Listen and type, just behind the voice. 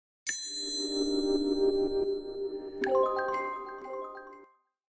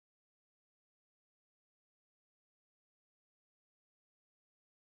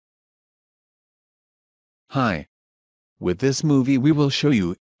Hi. With this movie we will show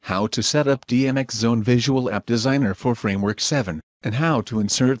you how to set up DMXzone Visual App Designer for Framework 7, and how to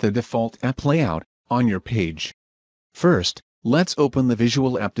insert the default app layout on your page. First, let's open the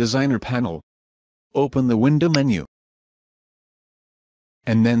Visual App Designer panel. Open the window menu,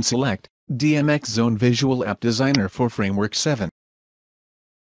 and then select DMXzone Visual App Designer for Framework 7.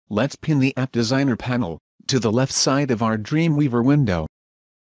 Let's pin the App Designer panel to the left side of our Dreamweaver window.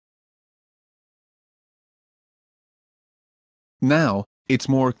 Now, it's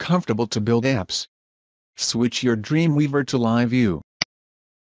more comfortable to build apps. Switch your Dreamweaver to Live View,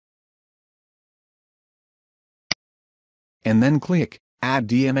 and then click Add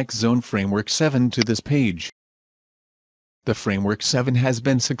DMXzone Framework 7 to this page. The Framework 7 has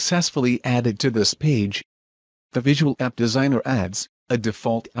been successfully added to this page. The Visual App Designer adds a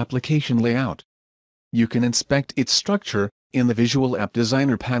default application layout. You can inspect its structure in the Visual App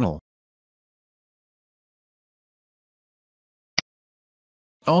Designer panel.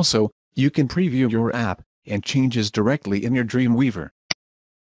 Also, you can preview your app and changes directly in your Dreamweaver.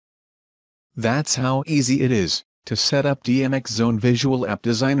 That's how easy it is to set up DMXzone Visual App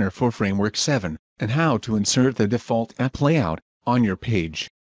Designer for Framework 7, and how to insert the default app layout on your page.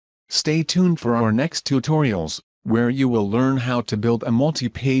 Stay tuned for our next tutorials, where you will learn how to build a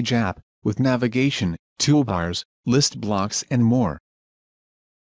multi-page app with navigation, toolbars, list blocks and more.